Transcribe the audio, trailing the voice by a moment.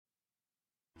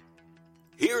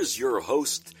Here's your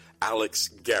host, Alex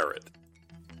Garrett.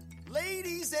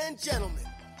 Ladies and gentlemen,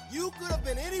 you could have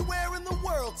been anywhere in the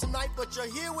world tonight, but you're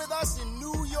here with us in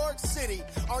New York City.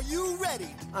 Are you ready?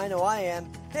 I know I am.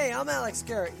 Hey, I'm Alex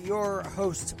Garrett, your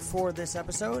host for this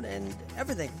episode and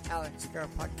everything Alex Garrett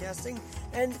Podcasting.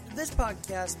 And this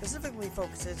podcast specifically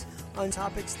focuses on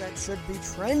topics that should be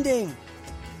trending.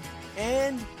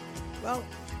 And, well,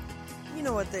 you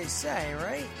know what they say,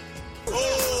 right?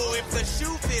 Oh, if the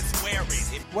shoe fits, wear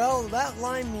it. Well, that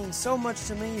line means so much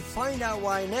to me. Find out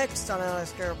why next on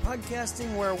Alex Garrett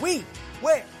Podcasting, where we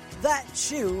wear that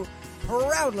shoe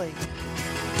proudly.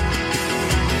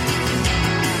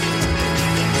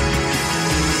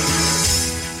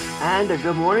 And a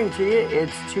good morning to you.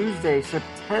 It's Tuesday,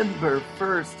 September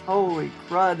 1st. Holy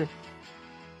crud.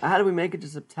 How do we make it to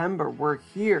September? We're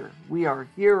here. We are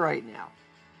here right now.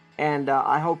 And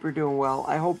I hope you're doing well.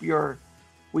 I hope your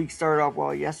week started off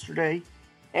well yesterday.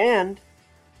 And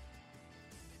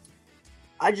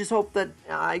I just hope that,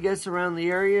 I guess around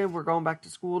the area, we're going back to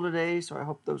school today. So I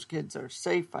hope those kids are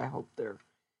safe. I hope they're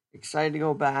excited to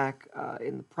go back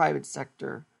in the private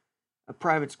sector, a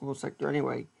private school sector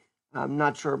anyway. I'm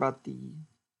not sure about the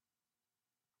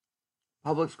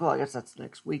public school. I guess that's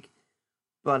next week.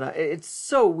 But it's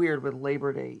so weird with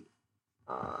Labor Day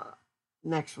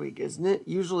next week, isn't it?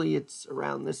 Usually it's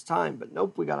around this time, but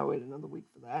nope, we gotta wait another week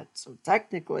for that. So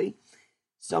technically,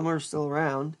 summer's still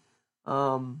around,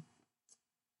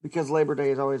 because Labor Day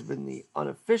has always been the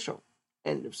unofficial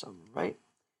end of summer, right?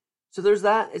 So there's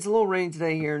that. It's a little rainy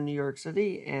today here in New York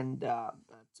City, and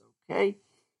that's okay.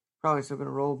 Probably still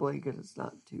gonna rollerblade because it's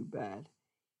not too bad.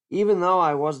 Even though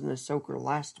I wasn't a soaker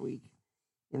last week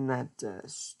in that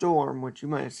storm, which you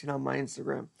might have seen on my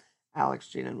Instagram,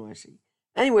 AlexJaneNYC.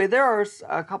 Anyway, there are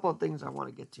a couple of things I want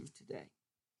to get to today.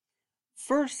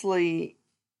 Firstly,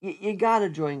 you got to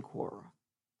join Quora.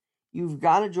 You've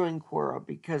got to join Quora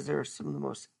because there are some of the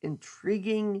most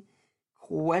intriguing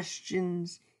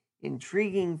questions,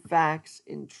 intriguing facts,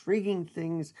 intriguing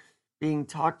things being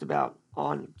talked about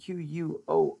on QUORA.com.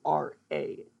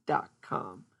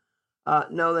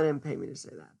 No, they didn't pay me to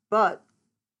say that. But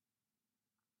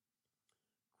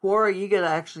Quora, you get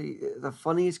actually the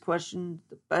funniest questions,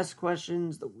 the best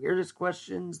questions, the weirdest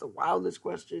questions, the wildest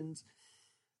questions.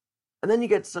 And then you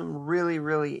get some really,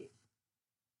 really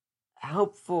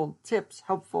helpful tips,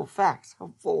 helpful facts,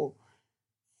 helpful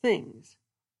things.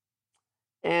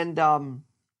 And while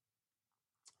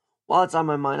it's on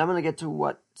my mind, I'm going to get to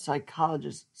what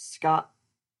psychologist Scott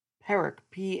Parikh,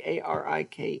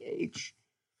 Parikh,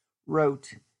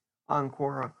 wrote on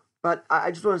Quora. But I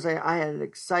just want to say I had an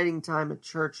exciting time at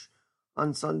church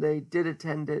on Sunday, did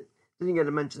attend it, didn't get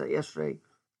to mention that yesterday,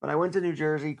 but I went to New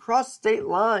Jersey, crossed state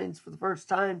lines for the first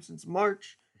time since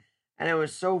March, and it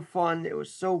was so fun, it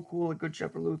was so cool at Good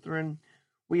Shepherd Lutheran.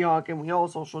 We all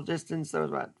social distance, there was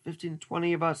about 15 to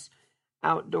 20 of us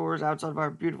outdoors, outside of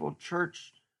our beautiful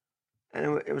church,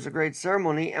 and it was a great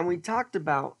ceremony, and we talked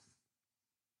about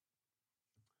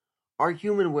our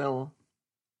human will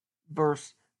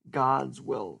versus God's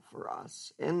will for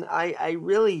us. And I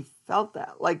really felt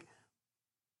that. Like,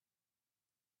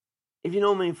 if you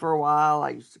know me for a while, I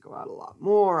used to go out a lot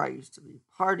more. I used to be a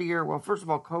partier. Well, first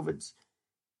of all, COVID's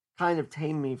kind of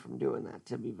tamed me from doing that,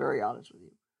 to be very honest with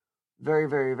you. Very,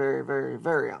 very, very, very,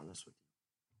 very honest with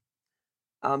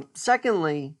you.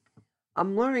 Secondly,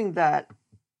 I'm learning that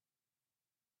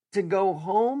to go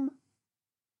home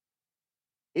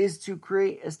is to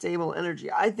create a stable energy.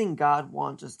 I think God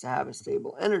wants us to have a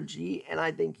stable energy, and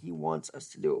I think He wants us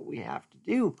to do what we have to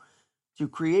do to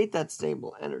create that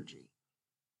stable energy.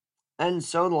 And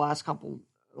so the last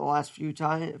few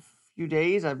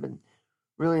days, I've been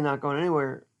really not going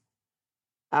anywhere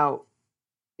out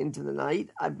into the night.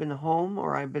 I've been home,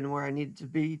 or I've been where I needed to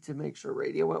be to make sure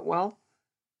radio went well,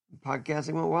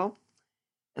 podcasting went well,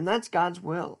 and that's God's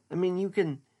will. I mean,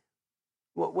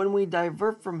 when we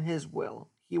divert from His will,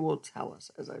 He will tell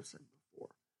us, as I've said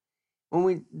before. When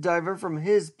we divert from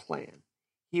His plan,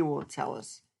 He will tell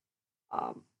us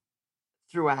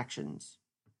through actions,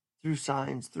 through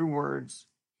signs, through words.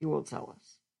 He will tell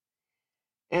us.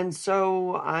 And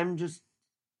so I'm just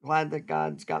glad that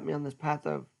God's got me on this path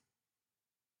of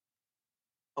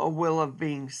a will of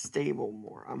being stable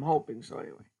more. I'm hoping so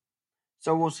anyway.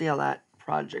 So we'll see how that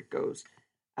project goes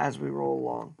as we roll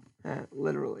along.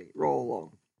 Literally, roll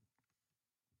along.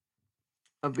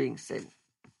 Of being stable.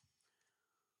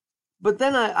 But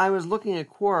then I was looking at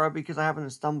Quora because I happened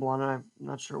to stumble on it. I'm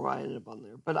not sure why I ended up on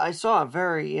there. But I saw a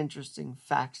very interesting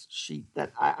facts sheet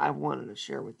that I wanted to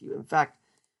share with you. In fact,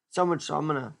 so much so I'm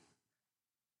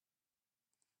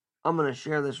gonna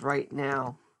share this right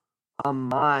now on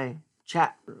my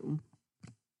chat room.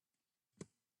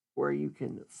 where you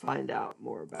can find out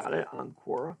more about it on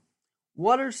Quora.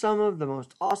 What are some of the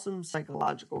most awesome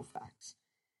psychological facts?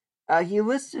 He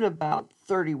listed about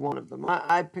 31 of them.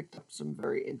 I picked up some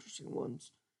very interesting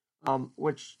ones,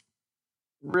 which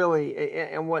really,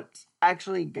 and what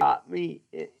actually got me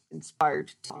inspired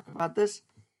to talk about this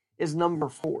is number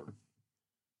 4.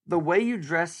 The way you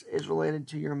dress is related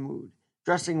to your mood.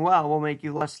 Dressing well will make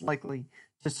you less likely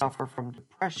to suffer from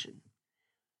depression.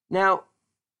 Now,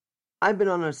 I've been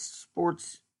on a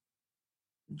sports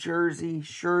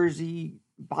jersey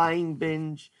buying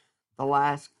binge the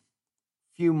last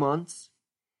few months.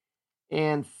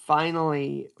 And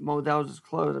finally, Modell's is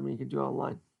closed. I mean, you can do it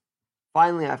online.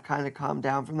 Finally, I've kind of calmed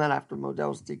down from that after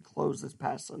Modell's did close this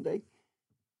past Sunday.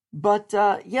 But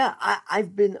yeah,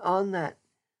 I've been on that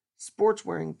sports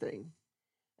wearing thing.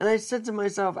 And I said to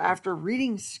myself, after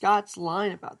reading Scott's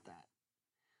line about that,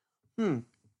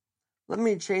 let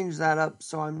me change that up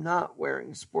so I'm not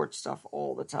wearing sports stuff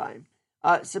all the time.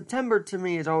 September to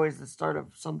me is always the start of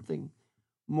something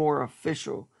more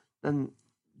official than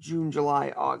June,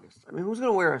 July, August. I mean, who's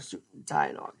going to wear a suit and tie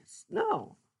in August?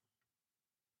 No.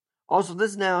 Also,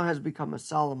 this now has become a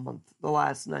solemn month the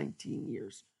last 19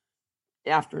 years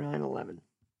after 9/11.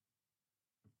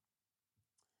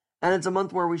 And it's a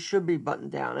month where we should be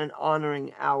buttoned down and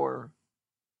honoring our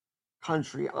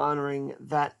country, honoring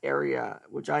that area,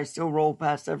 which I still roll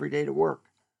past every day to work.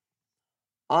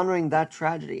 Honoring that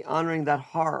tragedy, honoring that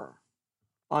horror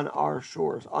on our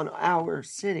shores, on our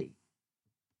city.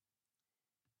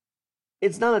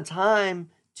 It's not a time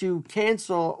to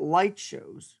cancel light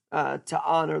shows to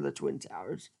honor the Twin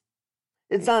Towers.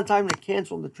 It's not a time to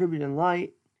cancel the Tribute and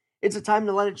Light. It's a time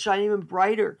to let it shine even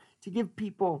brighter, to give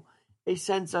people a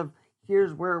sense of,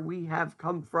 here's where we have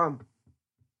come from.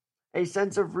 A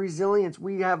sense of resilience.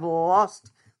 We have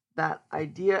lost that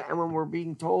idea, and when we're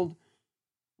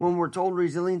told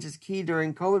resilience is key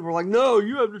during COVID, we're like, no,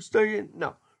 you have to stay in.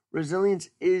 No, resilience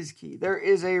is key. There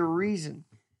is a reason.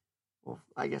 Well,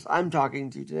 I guess I'm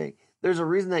talking to you today. There's a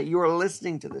reason that you are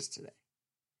listening to this today.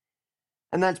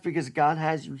 And that's because God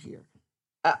has you here.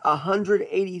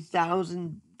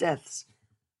 180,000 deaths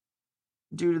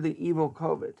due to the evil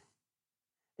COVID.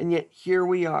 And yet here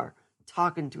we are,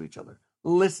 talking to each other,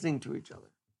 listening to each other.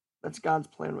 That's God's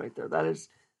plan right there.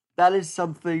 That is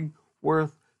something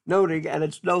worth noting, and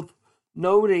it's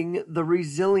noting the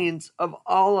resilience of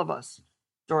all of us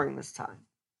during this time.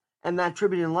 And that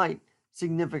Tribute and Light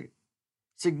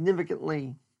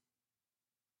significantly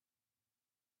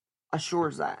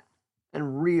assures that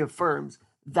and reaffirms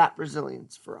that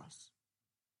resilience for us.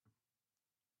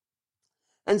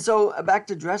 And so back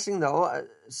to dressing though,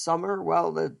 summer,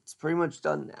 well, that's pretty much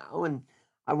done now, and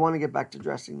I want to get back to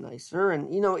dressing nicer.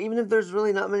 And even if there's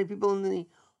really not many people in the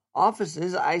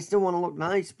offices, I still want to look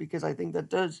nice because I think that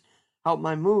does help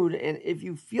my mood. And if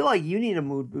you feel like you need a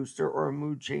mood booster or a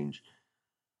mood change,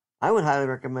 I would highly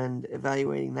recommend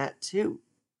evaluating that too.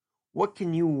 What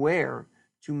can you wear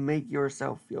to make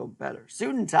yourself feel better?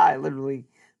 Suit and tie literally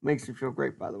makes me feel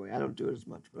great, by the way. I don't do it as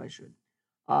much, but I should.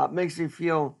 Makes me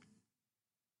feel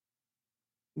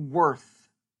worth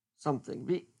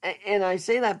something. And I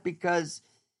say that because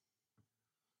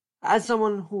as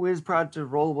someone who is proud to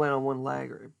rollerblade on one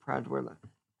leg, or proud to wear that,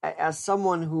 as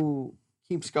someone who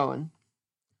keeps going,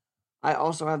 I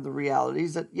also have the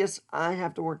realities that, yes, I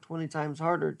have to work 20 times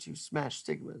harder to smash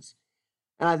stigmas.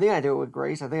 And I think I do it with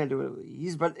grace. I think I do it with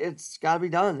ease, but it's got to be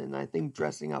done. And I think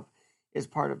dressing up is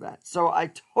part of that. So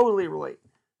I totally relate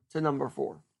to number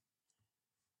 4.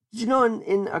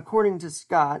 In according to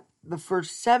Scott, the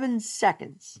first 7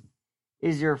 seconds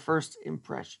is your first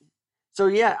impression. So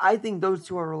yeah, I think those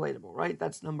two are relatable, right?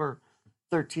 That's number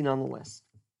 13 on the list.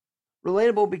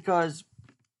 Relatable because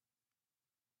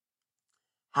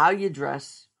how you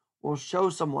dress will show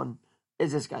someone,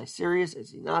 is this guy serious?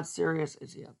 Is he not serious?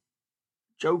 Is he a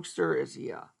jokester? Is he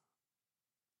a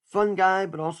fun guy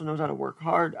but also knows how to work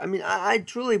hard? I mean, I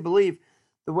truly believe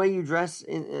the way you dress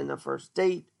in a first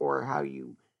date, or how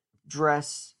you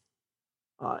dress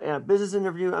in a business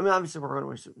interview. I mean, obviously we're going to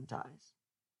wear suit and ties,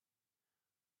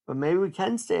 but maybe we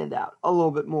can stand out a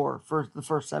little bit more for the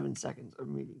first 7 seconds of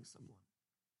meeting someone.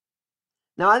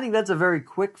 Now, I think that's a very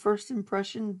quick first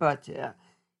impression, but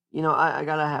I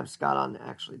gotta have Scott on to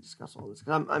actually discuss all this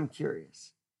because I'm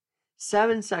curious.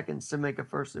 7 seconds to make a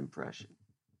first impression.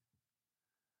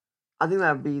 I think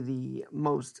that would be the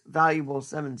most valuable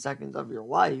 7 seconds of your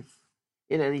life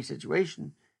in any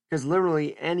situation, because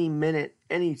literally any minute,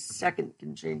 any second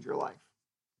can change your life.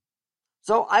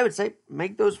 So I would say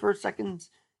make those first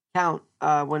seconds count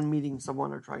when meeting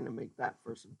someone or trying to make that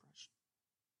first impression.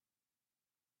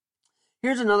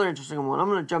 Here's another interesting one. I'm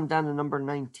going to jump down to number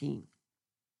 19.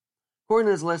 According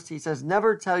to this list, he says,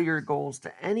 never tell your goals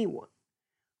to anyone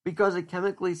because it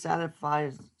chemically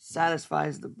satisfies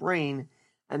the brain,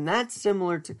 and that's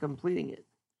similar to completing it.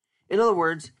 In other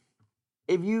words,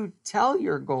 if you tell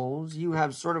your goals, you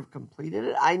have sort of completed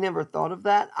it. I never thought of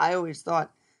that. I always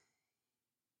thought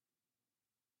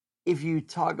if you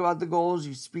talk about the goals,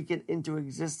 you speak it into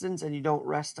existence and you don't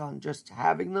rest on just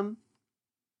having them.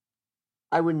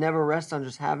 I would never rest on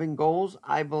just having goals.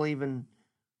 I believe in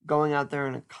going out there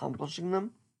and accomplishing them.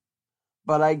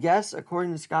 But I guess,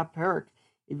 according to Scott Parikh,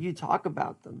 if you talk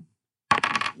about them,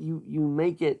 you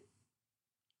make it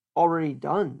already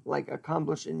done, like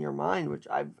accomplished in your mind, which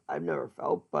I've never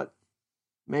felt, but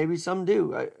maybe some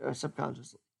do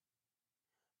subconsciously.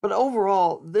 But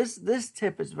overall, this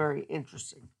tip is very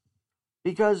interesting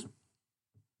because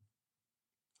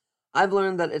I've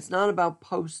learned that it's not about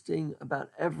posting about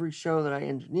every show that I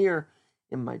engineer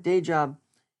in my day job.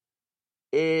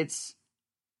 It's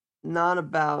not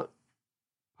about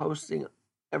posting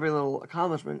every little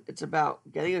accomplishment. It's about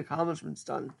getting accomplishments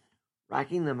done,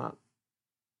 racking them up,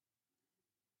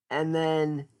 and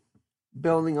then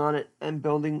building on it and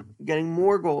getting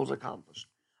more goals accomplished.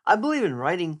 I believe in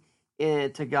writing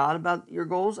to God about your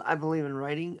goals. I believe in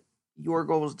writing your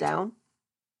goals down.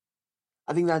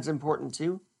 I think that's important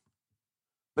too.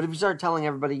 But if you start telling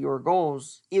everybody your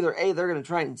goals, either A, they're going to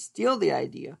try and steal the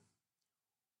idea,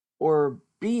 or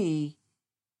B,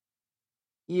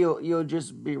 you'll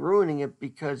just be ruining it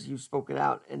because you spoke it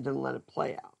out and didn't let it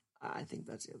play out. I think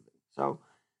that's the other thing. So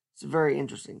it's very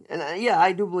interesting. And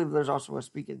I do believe there's also a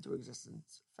speak into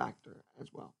existence factor as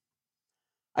well.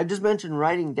 I just mentioned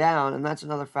writing down, and that's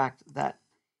another fact that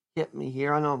hit me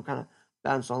here. I know I'm kind of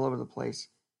bouncing all over the place.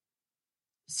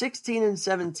 16 and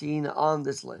 17 on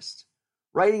this list.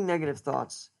 Writing negative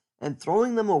thoughts and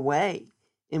throwing them away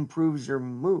improves your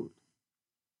mood.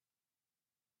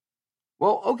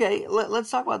 Well, okay,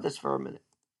 let's talk about this for a minute.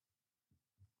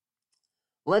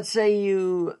 Let's say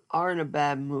you are in a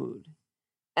bad mood,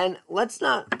 and let's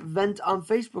not vent on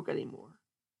Facebook anymore.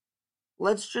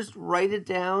 Let's just write it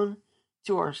down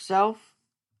to ourselves.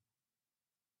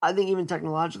 I think even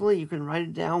technologically, you can write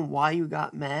it down why you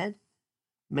got mad.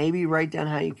 Maybe write down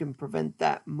how you can prevent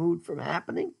that mood from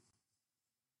happening.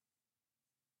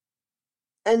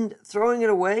 And throwing it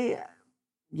away,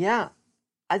 yeah,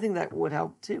 I think that would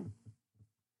help too.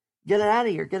 Get it out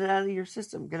of here. Get it out of your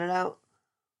system. Get it out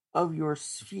of your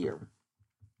sphere.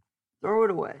 Throw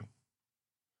it away.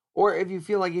 Or if you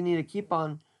feel like you need to keep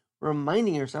on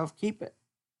reminding yourself, keep it.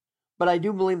 But I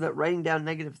do believe that writing down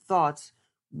negative thoughts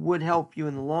would help you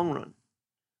in the long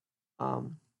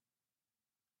run.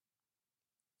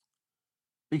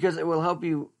 Because it will help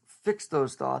you fix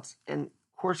those thoughts and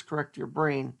course correct your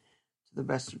brain to the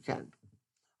best you can.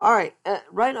 All right,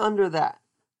 right under that,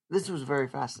 this was very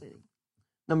fascinating.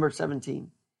 Number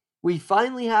 17. We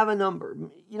finally have a number.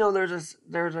 You know, there's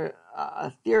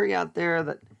a theory out there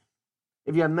that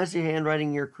if you have messy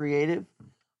handwriting, you're creative.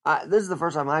 This is the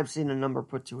first time I've seen a number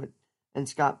put to it, and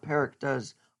Scott Parikh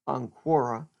does on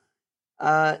Quora.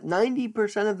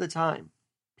 90% of the time,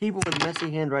 people with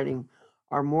messy handwriting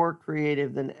are more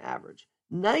creative than average.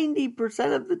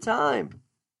 90% of the time.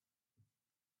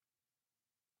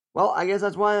 Well, I guess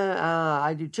that's why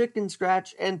I do chicken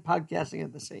scratch and podcasting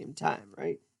at the same time,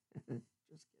 right? Just kidding.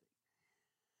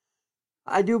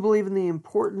 I do believe in the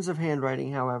importance of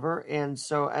handwriting, however, and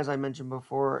so, as I mentioned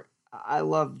before, I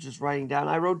love just writing down.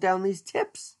 I wrote down these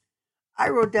tips.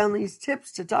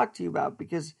 To talk to you about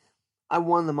because I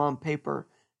wanted them on paper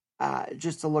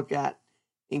just to look at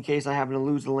in case I happen to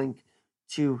lose a link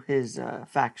to his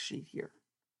fact sheet here.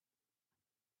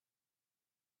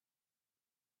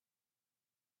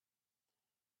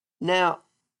 Now,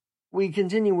 we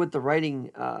continue with the writing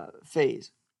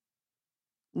phase.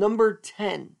 Number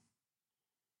 10.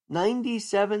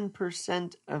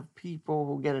 97% of people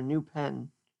who get a new pen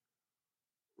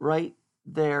write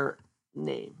their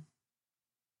name.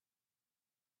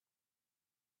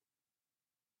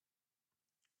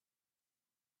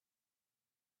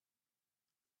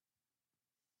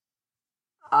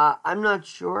 I'm not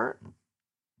sure.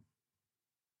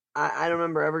 I don't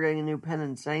remember ever getting a new pen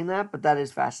and saying that, but that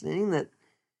is fascinating that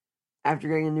after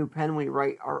getting a new pen, we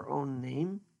write our own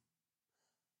name.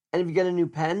 And if you get a new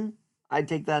pen, I'd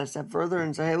take that a step further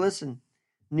and say, hey, listen,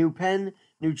 new pen,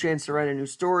 new chance to write a new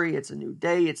story. It's a new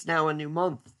day. It's now a new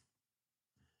month.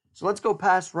 So let's go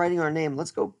past writing our name.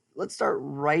 Let's start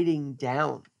writing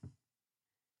down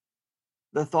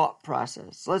the thought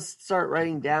process. Let's start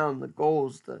writing down the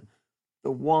goals, the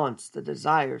wants, the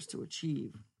desires to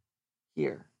achieve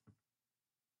here.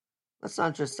 Let's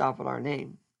not just stop at our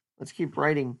name. Let's keep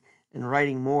writing and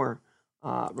writing more.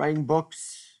 Writing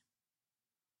books,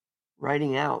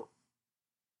 writing out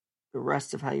the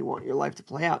rest of how you want your life to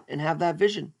play out and have that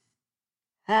vision.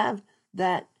 Have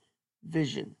that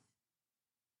vision.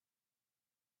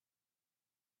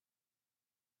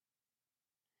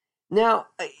 Now,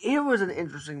 here was an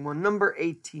interesting one. Number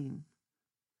 18.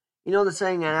 You know the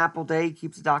saying, an apple day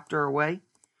keeps the doctor away?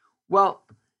 Well,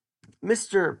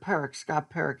 Mr. Parikh, Scott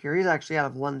Parikh here, he's actually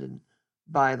out of London,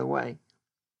 by the way.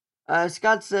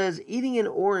 Scott says, eating an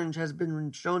orange has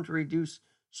been shown to reduce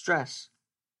stress.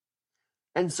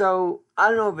 And so, I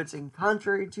don't know if it's in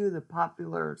contrary to the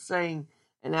popular saying,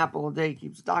 an apple a day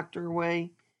keeps the doctor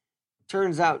away.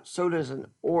 Turns out, so does an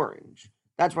orange.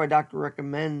 That's why doctors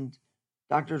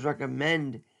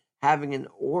recommend having an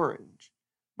orange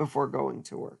before going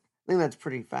to work. I think that's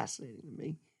pretty fascinating to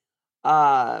me.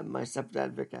 My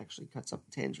stepdad Vic actually cuts up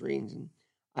tangerines, and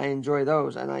I enjoy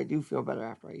those, and I do feel better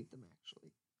after I eat them,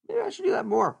 actually. Maybe I should do that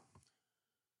more.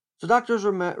 So doctors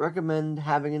recommend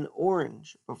having an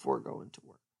orange before going to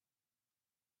work.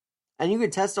 And you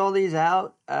could test all these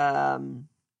out,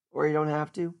 or you don't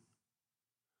have to.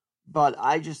 But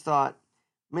I just thought,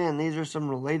 man, these are some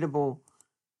relatable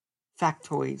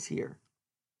factoids here.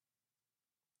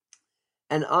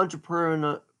 An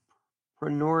entrepreneurial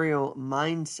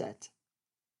mindset,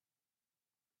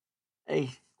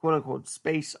 a quote-unquote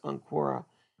space on Quora,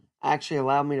 actually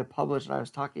allowed me to publish, and I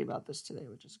was talking about this today,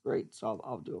 which is great, so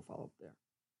I'll do a follow-up there.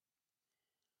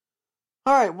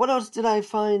 All right, what else did I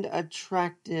find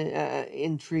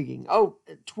intriguing?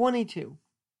 22.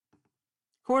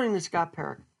 According to Scott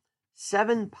Parikh,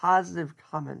 7 positive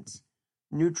comments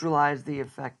neutralize the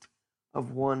effect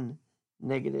of 1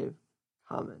 negative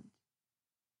comment.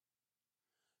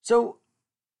 So,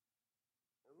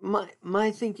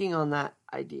 my thinking on that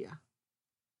idea.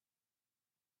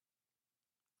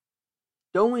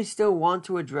 Don't we still want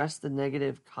to address the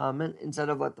negative comment instead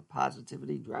of let the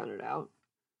positivity drown it out?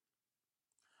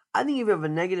 I think if you have a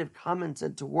negative comment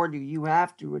said toward you, you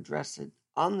have to address it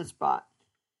on the spot.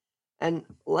 And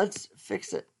let's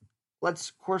fix it.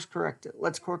 Let's course correct it.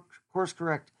 Let's course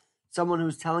correct someone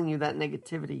who's telling you that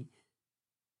negativity.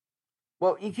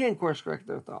 Well, you can't course correct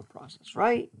their thought process,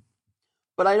 right?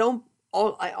 But I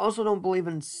also don't believe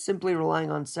in simply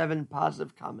relying on 7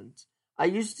 positive comments. I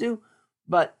used to,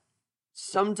 but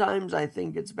sometimes I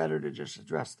think it's better to just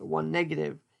address the 1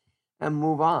 negative and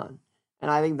move on. And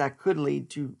I think that could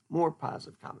lead to more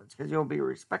positive comments because you'll be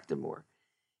respected more.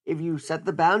 If you set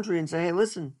the boundary and say, hey,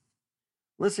 listen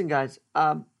guys,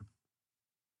 I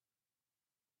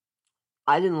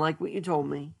didn't like what you told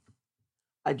me.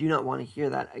 I do not want to hear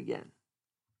that again.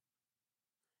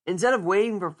 Instead of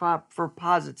waiting for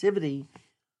positivity,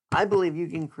 I believe you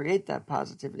can create that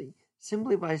positivity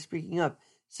simply by speaking up,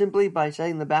 simply by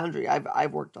setting the boundary.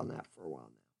 I've worked on that for a while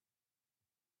now.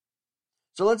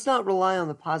 So let's not rely on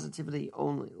the positivity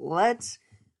only. Let's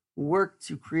work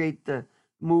to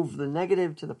move the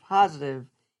negative to the positive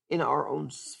in our own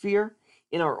sphere,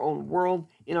 in our own world,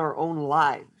 in our own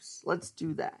lives. Let's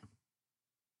do that.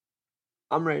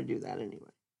 I'm ready to do that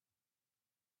anyway.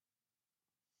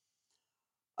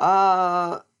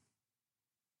 All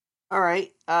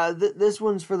right. This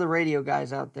one's for the radio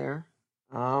guys out there.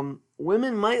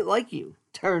 Women might like you,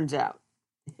 turns out,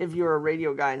 if you're a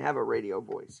radio guy and have a radio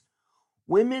voice.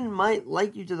 Women might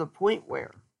like you to the point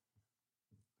where,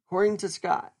 according to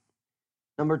Scott,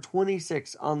 number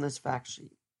 26 on this fact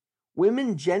sheet,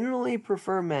 women generally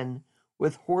prefer men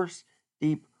with hoarse,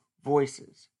 deep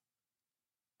voices,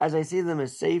 as I see them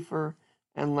as safer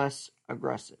and less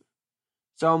aggressive.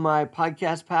 So my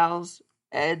podcast pals,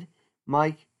 Ed,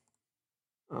 Mike,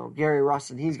 Gary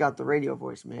Rustin, he's got the radio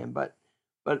voice, man. But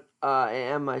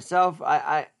and myself,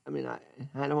 I mean, I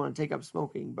don't want to take up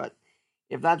smoking, but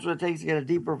if that's what it takes to get a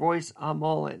deeper voice, I'm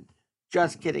all in.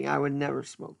 Just kidding, I would never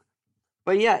smoke.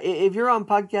 But yeah, if you're on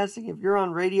podcasting, if you're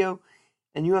on radio,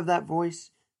 and you have that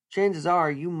voice, chances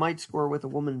are you might score with a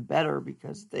woman better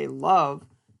because they love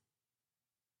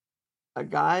a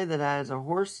guy that has a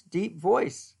hoarse, deep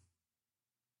voice.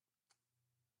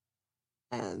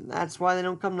 And that's why they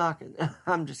don't come knocking.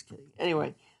 I'm just kidding.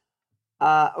 Anyway,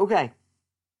 okay.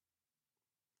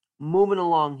 Moving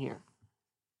along here.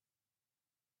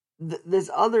 This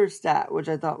other stat, which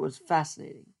I thought was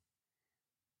fascinating.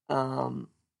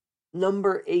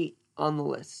 Number 8 on the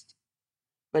list.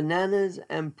 Bananas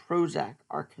and Prozac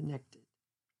are connected.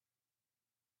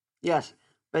 Yes,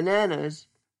 bananas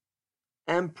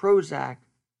and Prozac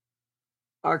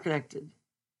are connected.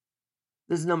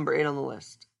 This is number 8 on the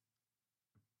list.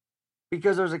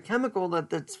 Because there's a chemical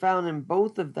that's found in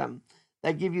both of them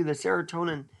that give you the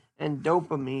serotonin and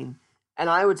dopamine. And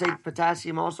I would say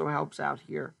potassium also helps out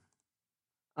here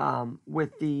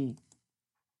with the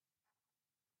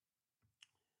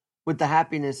with the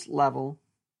happiness level.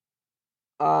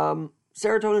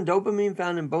 Serotonin, dopamine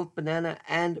found in both banana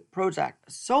and Prozac.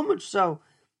 So much so,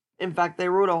 in fact, they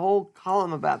wrote a whole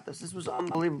column about this. This was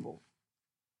unbelievable.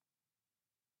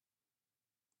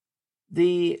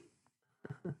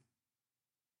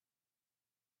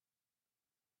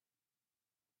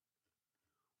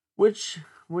 Which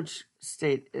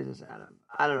state it is out of?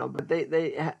 I don't know, but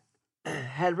they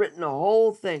had written a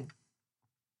whole thing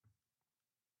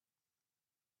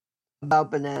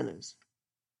about bananas,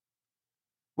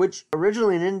 which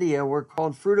originally in India were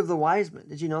called fruit of the wise men.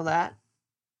 Did you know that?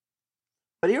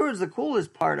 But here was the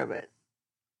coolest part of it.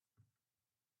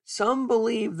 Some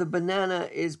believe the banana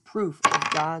is proof of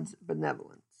God's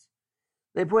benevolence.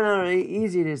 They point out how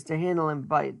easy it is to handle and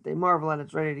bite. They marvel at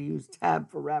its ready-to-use tab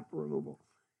for wrapper removal.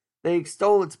 They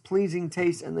extol its pleasing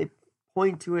taste, and they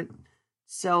point to its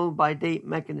sell-by-date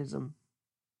mechanism.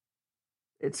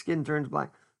 Its skin turns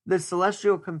black. This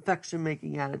celestial confection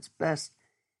making at its best,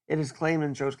 it is claimed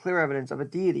and shows clear evidence of a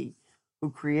deity who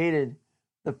created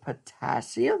the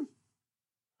potassium?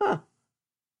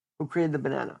 Who created the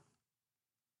banana.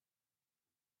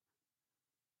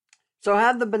 So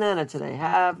have the banana today.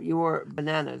 Have your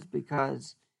bananas,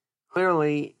 because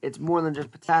clearly it's more than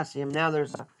just potassium. Now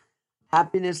there's a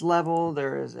happiness level.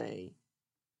 There is a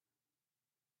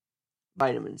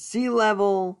vitamin C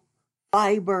level,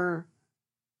 fiber.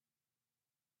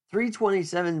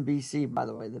 327 BC, by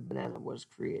the way, the banana was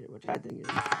created, which I think is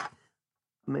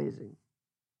amazing.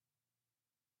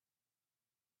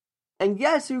 And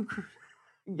guess who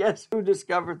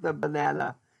discovered the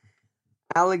banana?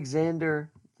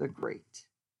 Alexander the Great.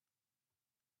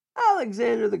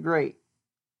 Alexander the Great.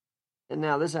 And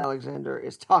now this Alexander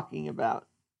is talking about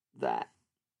that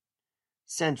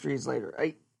centuries later.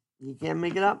 You can't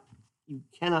make it up. You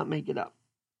cannot make it up.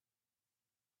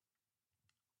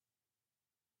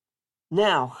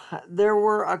 Now, there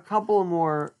were a couple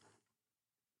more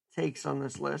takes on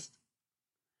this list.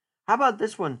 How about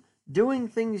this one? Doing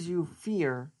things you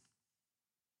fear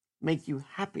make you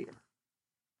happier.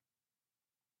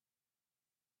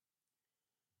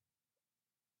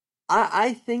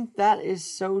 I think that is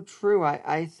so true.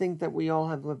 I think that we all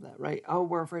have lived that, right? Oh,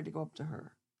 we're afraid to go up to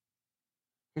her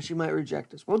because she might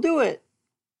reject us. We'll do it.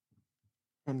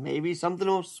 And maybe something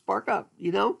will spark up,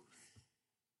 you know?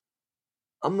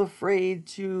 I'm afraid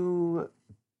to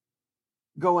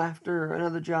go after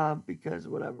another job because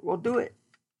whatever. We'll do it.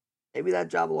 Maybe that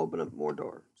job will open up more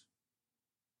doors.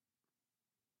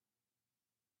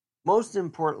 Most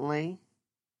importantly,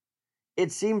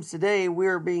 it seems today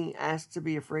we're being asked to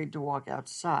be afraid to walk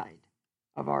outside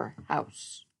of our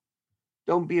house.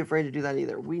 Don't be afraid to do that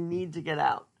either. We need to get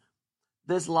out.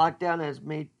 This lockdown has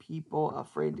made people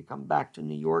afraid to come back to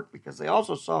New York because they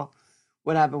also saw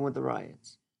what happened with the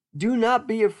riots. Do not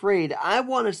be afraid. I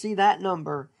want to see that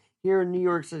number here in New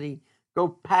York City go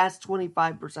past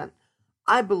 25%.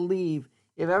 I believe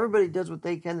if everybody does what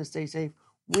they can to stay safe,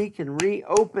 we can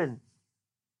reopen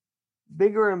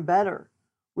bigger and better.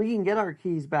 We can get our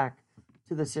keys back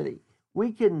to the city.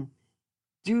 We can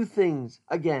do things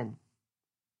again.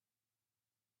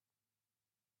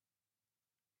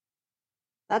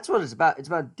 That's what it's about. It's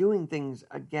about doing things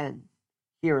again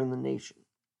here in the nation,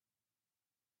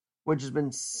 which has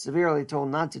been severely told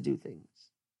not to do things.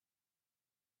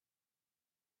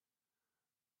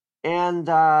 And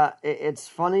it's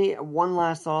funny, one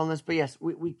last thought on this, but yes,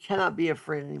 we cannot be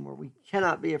afraid anymore. We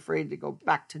cannot be afraid to go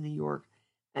back to New York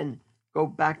and go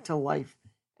back to life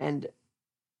and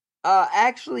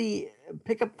actually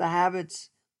pick up the habits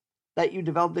that you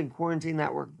developed in quarantine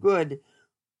that were good,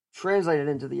 translate it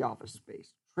into the office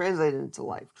space, translate it into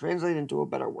life, translate it into a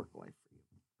better work life for you.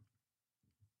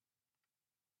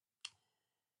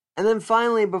 And then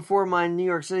finally, before my New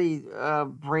York City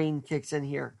brain kicks in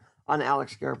here on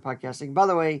Alex Garrett Podcasting. By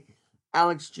the way,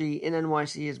 Alex G in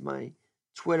NYC is my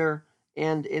Twitter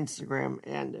and Instagram,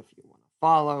 and if you want to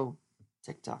follow,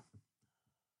 TikTok.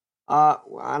 I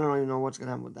don't even know what's going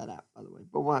to happen with that app, by the way,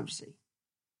 but we'll have to see.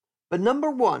 But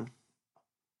number one,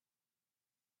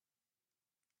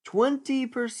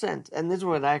 20%, and this is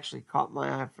what actually caught my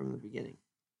eye from the beginning.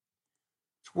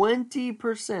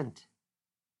 20%.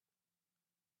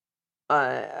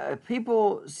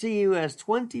 People see you as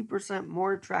 20%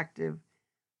 more attractive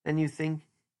than you think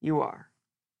you are.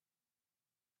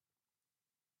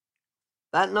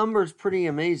 That number is pretty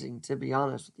amazing, to be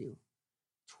honest with you.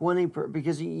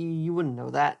 Because you wouldn't know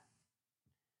that.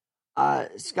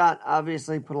 Scott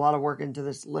obviously put a lot of work into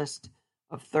this list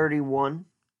of 31.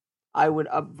 I would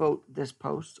upvote this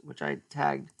post, which I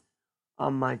tagged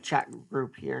on my chat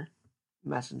group here,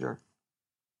 Messenger.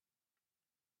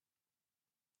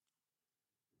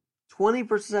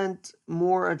 20%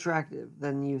 more attractive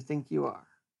than you think you are.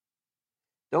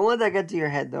 Don't let that get to your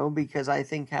head, though, because I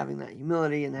think having that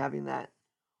humility and having that,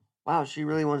 wow, she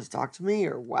really wants to talk to me,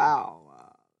 or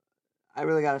wow, I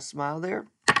really got a smile there.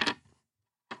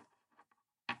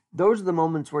 Those are the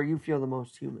moments where you feel the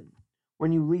most human,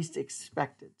 when you least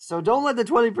expect it. So don't let the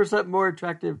 20% more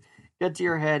attractive get to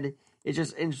your head. It's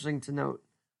just interesting to note,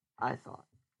 I thought.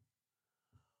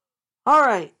 All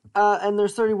right, and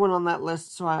there's 31 on that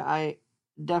list, so I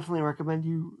definitely recommend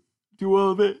you do all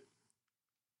of it.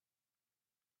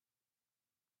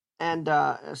 And,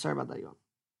 sorry about that, y'all.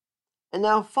 And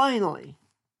now, finally,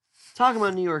 talking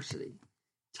about New York City.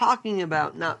 Talking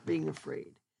about not being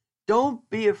afraid. Don't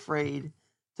be afraid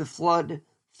to flood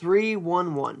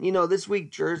 311. You know, this week,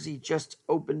 Jersey just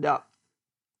opened up.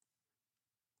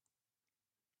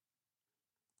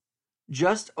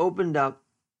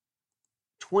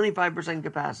 25%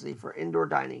 capacity for indoor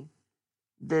dining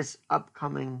this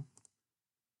upcoming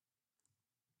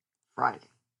Friday.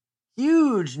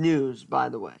 Huge news, by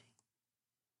the way.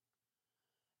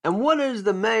 And what is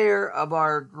the mayor of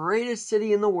our greatest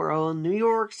city in the world, New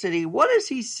York City, what does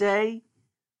he say?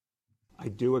 I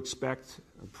do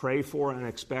pray for and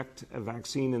expect a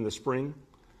vaccine in the spring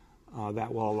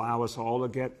that will allow us all to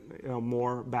get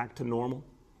more back to normal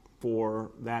for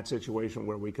that situation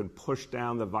where we can push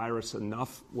down the virus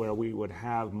enough where we would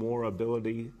have more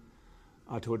ability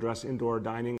to address indoor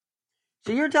dining.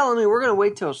 So you're telling me we're going to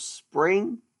wait till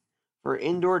spring for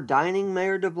indoor dining,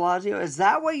 Mayor de Blasio? Is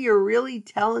that what you're really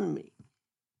telling me?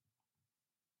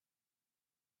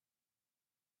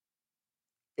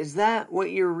 Is that what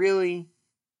you're really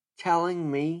telling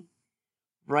me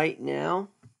right now?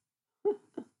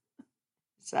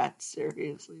 Is that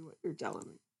seriously what you're telling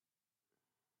me?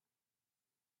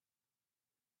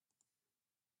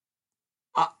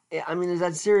 I mean, is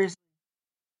that seriously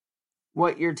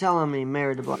what you're telling me,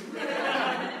 Mayor de Blasio?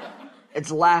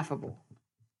 It's laughable.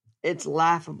 It's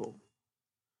laughable.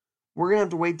 We're going to have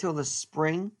to wait till the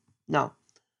spring? No.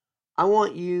 I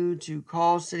want you to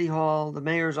call City Hall, the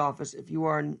mayor's office. If you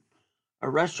are a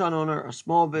restaurant owner, a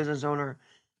small business owner,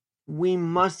 we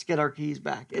must get our keys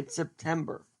back. It's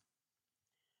September.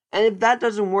 And if that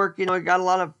doesn't work, it got a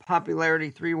lot of popularity,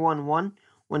 311,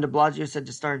 when de Blasio said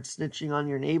to start snitching on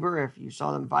your neighbor if you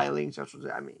saw them violating social...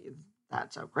 I mean,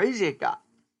 that's how crazy it got.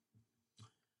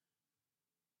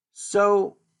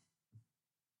 So,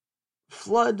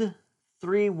 flood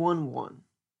 311.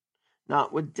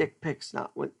 Not with dick pics,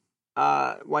 not with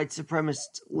white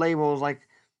supremacist labels like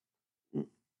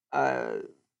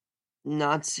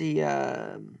Nazi,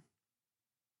 the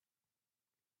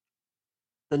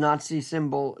Nazi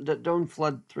symbol. Don't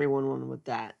flood 311 with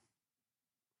that.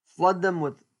 Flood them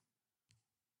with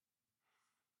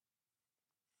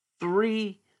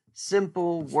 3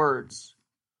 simple words.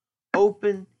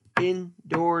 Open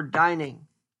indoor dining.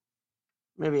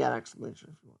 Maybe add exclamation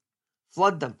if you want.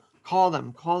 Flood them. Call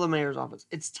them. Call the mayor's office.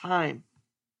 It's time.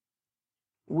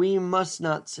 We must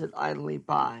not sit idly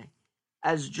by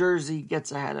as Jersey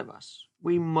gets ahead of us.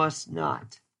 We must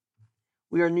not.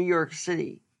 We are New York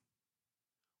City.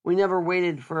 We never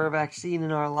waited for a vaccine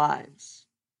in our lives.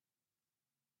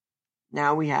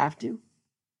 Now we have to?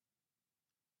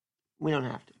 We don't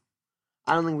have to.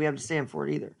 I don't think we have to stand for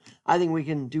it either. I think we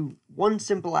can do one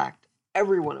simple act,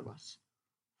 every one of us.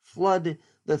 Flood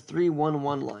the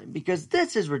 311 line, because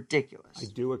this is ridiculous. I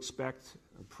do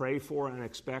pray for and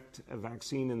expect a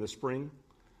vaccine in the spring.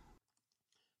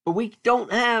 But we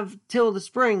don't have till the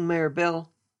spring, Mayor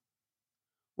Bill.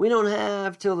 We don't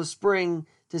have till the spring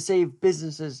to save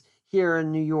businesses here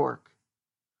in New York.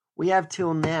 We have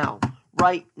till now,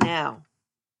 right now.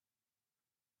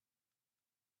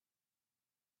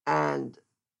 And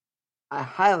I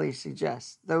highly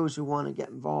suggest those who want to get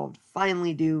involved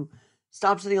finally do.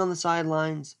 Stop sitting on the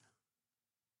sidelines.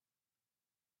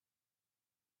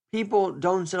 People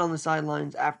don't sit on the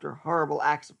sidelines after horrible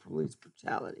acts of police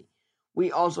brutality.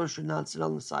 We also should not sit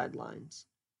on the sidelines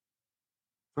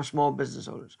for small business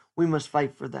owners. We must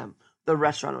fight for them. The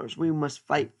restaurant owners, we must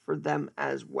fight for them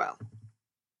as well.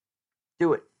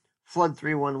 Do it. Flood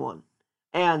 311.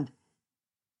 And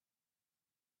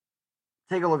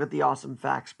take a look at the awesome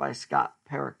facts by Scott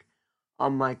Parikh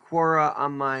on my Quora,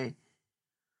 on my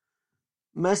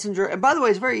Messenger. And by the way,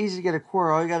 it's very easy to get a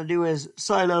Quora. All you got to do is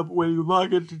sign up when you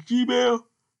log into Gmail.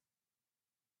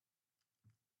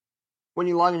 When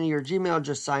you log into your Gmail,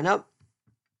 just sign up.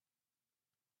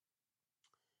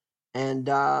 And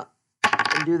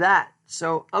do that.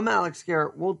 So, I'm Alex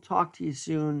Garrett. We'll talk to you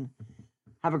soon.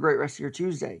 Have a great rest of your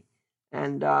Tuesday.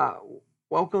 And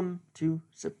welcome to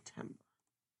September.